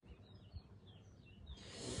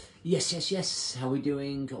Yes, yes, yes. How are we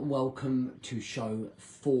doing? Welcome to show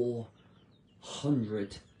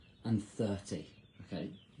 430.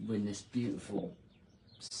 Okay, we're in this beautiful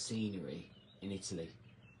scenery in Italy.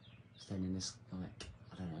 Staying in this, like,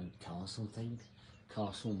 I don't know, castle thing.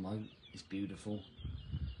 Castle moat is beautiful.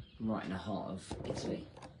 Right in the heart of Italy.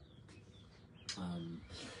 And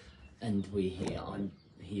I'm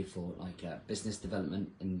here for like business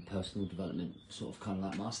development and personal development, sort of kind of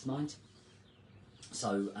like mastermind.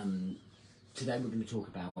 So today we're going to talk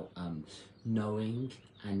about knowing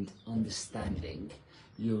and understanding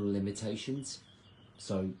your limitations.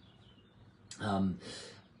 So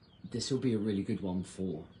this will be a really good one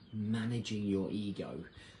for managing your ego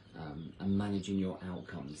and managing your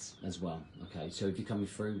outcomes as well. Okay, so if you're coming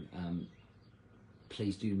through,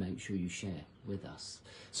 please do make sure you share with us.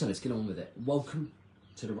 So let's get on with it. Welcome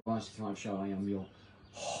to the Rise to Thrive show. I am your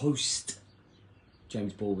host,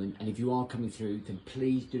 James Baldwin, and if you are coming through, then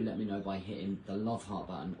please do let me know by hitting the love heart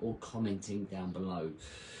button or commenting down below.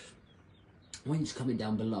 When it's coming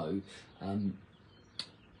down below,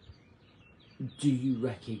 do you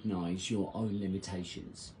recognise your own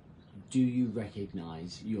limitations? Do you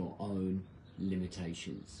recognise your own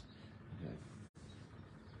limitations? Okay.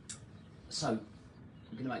 So I'm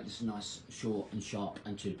going to make this a nice, short and sharp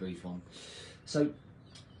and to the brief one. So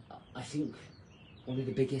I think one of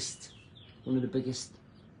the biggest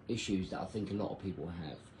issues that I think a lot of people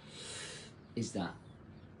have is that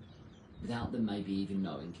without them maybe even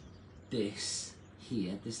knowing, this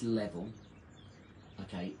level,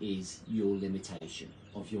 okay, is your limitation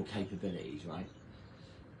of your capabilities, right?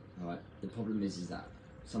 All right. The problem is that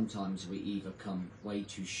sometimes we either come way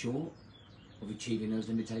too short of achieving those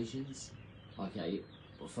limitations, okay,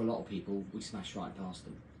 but for a lot of people, we smash right past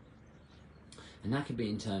them. And that could be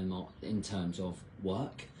in terms of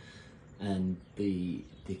work and the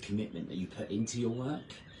commitment that you put into your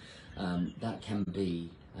work. That can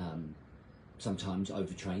be sometimes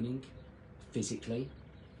overtraining physically,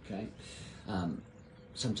 okay?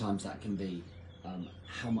 Sometimes that can be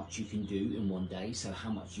how much you can do in one day, so how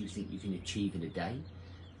much you think you can achieve in a day.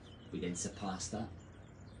 We then surpass that.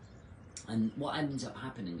 And what ends up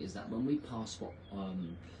happening is that when we pass what,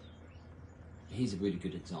 here's a really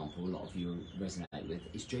good example a lot of you resonate with,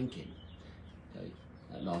 is drinking, okay,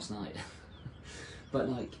 last night. But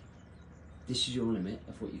like, this is your limit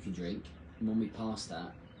of what you can drink, and when we pass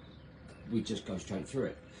that, we just go straight through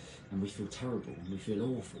it, and we feel terrible, and we feel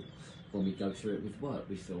awful. When we go through it with work,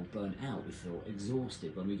 we feel burnt out, we feel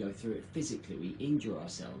exhausted. When we go through it physically, we injure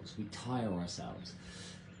ourselves, we tire ourselves.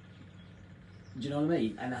 Do you know what I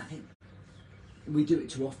mean? And I think we do it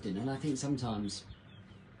too often, and I think sometimes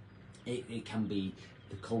it can be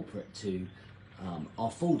the culprit to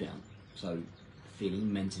our fall down. So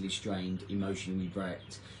feeling mentally strained, emotionally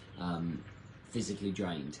wrecked, physically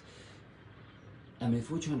drained. I mean, if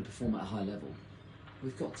we're trying to perform at a high level,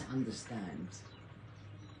 we've got to understand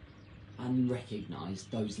and recognise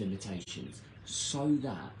those limitations so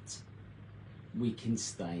that we can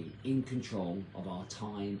stay in control of our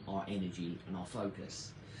time, our energy and our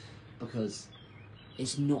focus, because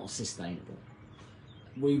it's not sustainable.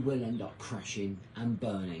 We will end up crashing and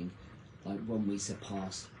burning like when we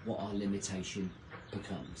surpass what our limitation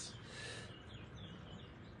becomes.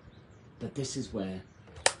 But this is where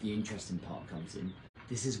the interesting part comes in.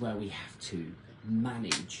 This is where we have to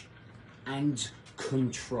manage and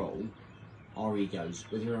control our egos,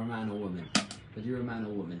 whether you're a man or woman. Whether you're a man or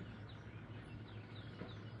woman,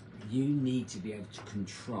 you need to be able to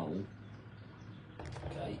control,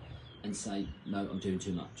 okay, and say, no, I'm doing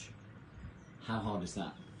too much. How hard is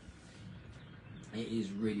that? It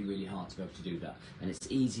is really, really hard to be able to do that. And it's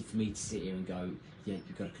easy for me to sit here and go, yeah,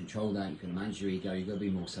 you've got to control that, you've got to manage your ego, you've got to be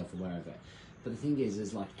more self-aware of it. But the thing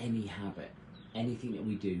is like any habit, anything that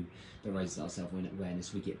we do that raises our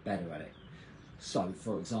self-awareness, we get better at it. So,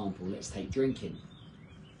 for example, let's take drinking.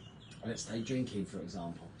 For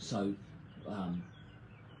example. So,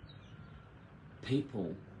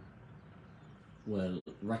 people will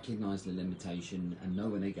recognise the limitation and know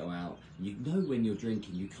when they go out. You know when you're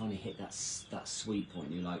drinking, you kind of hit that sweet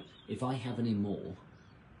point. You're like, if I have any more,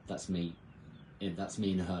 that's me. That's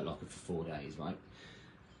me in a hurt locker for 4 days, right?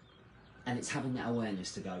 And it's having that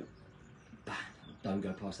awareness to go, bah, don't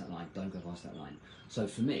go past that line, don't go past that line. So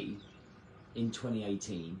for me, in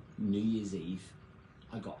 2018, New Year's Eve,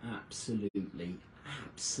 I got absolutely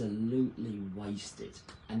wasted.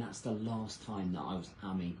 And that's the last time that I was,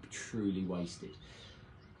 truly wasted.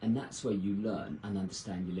 And that's where you learn and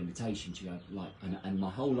understand your limitations. You go, like, and my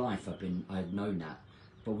whole life I had known that,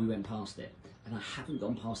 but we went past it. And I haven't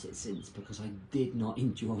gone past it since because I did not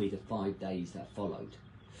enjoy the 5 days that followed.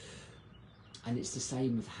 And it's the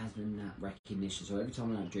same with having that recognition. So every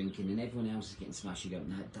time I'm out drinking and everyone else is getting smashed, you go,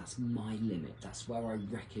 no, that's my limit. That's where I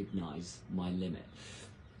recognise my limit.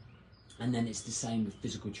 And then it's the same with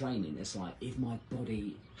physical training. It's like, if my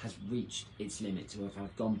body has reached its limit, or if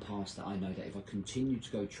I've gone past that, I know that if I continue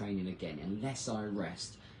to go training again, unless I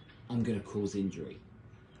rest, I'm going to cause injury.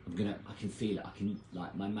 I can feel it.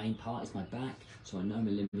 Like, my main part is my back, so I know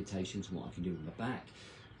my limitations and what I can do with my back.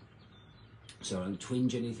 So I don't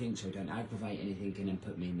twinge anything, so I don't aggravate anything, and then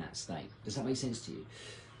put me in that state. Does that make sense to you?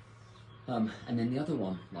 And then the other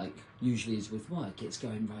one, like, usually is with work. It's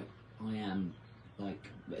going, right, I am, like,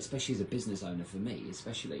 especially as a business owner for me,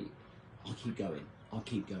 especially, I'll keep going, I'll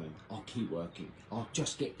keep going, I'll keep working, I'll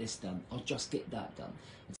just get this done, I'll just get that done.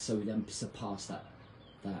 And so we then surpass that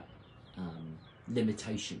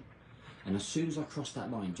limitation. And as soon as I cross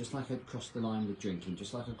that line, just like I crossed the line with drinking,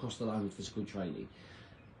 just like I crossed the line with physical training,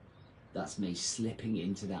 that's me slipping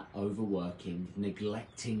into that overworking,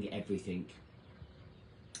 neglecting everything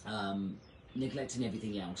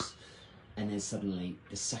else. And then suddenly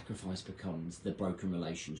the sacrifice becomes the broken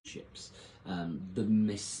relationships, the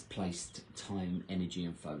misplaced time, energy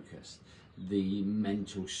and focus, the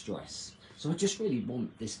mental stress. So I just really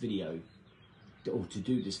want this video, or to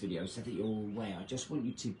do this video, so that you're aware. I just want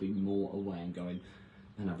you to be more aware and going,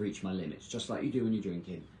 and I've reached my limits, just like you do when you're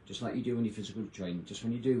drinking, just like you do when you're physical training, just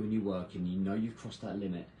when you do when you're working, you know you've crossed that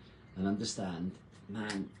limit, and understand,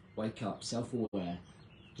 man, wake up, self-aware,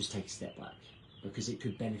 just take a step back, because it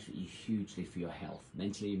could benefit you hugely for your health,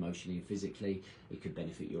 mentally, emotionally and physically. It could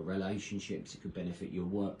benefit your relationships, it could benefit your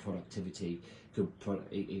work productivity,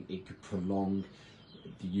 it could prolong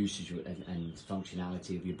the usage and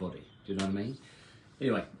functionality of your body. Do you know what I mean?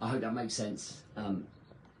 Anyway, I hope that makes sense.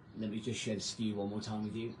 Let me just share this view one more time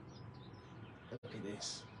with you. Look at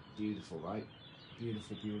this. Beautiful, right?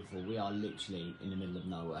 Beautiful, beautiful. We are literally in the middle of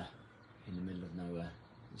nowhere. In the middle of nowhere.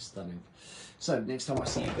 It's stunning. So next time I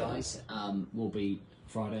see you guys will be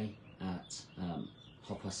Friday at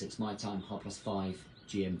 6:30 my time, 5:30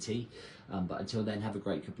 GMT. But until then, have a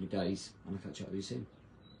great couple of days, and I'll catch up with you soon.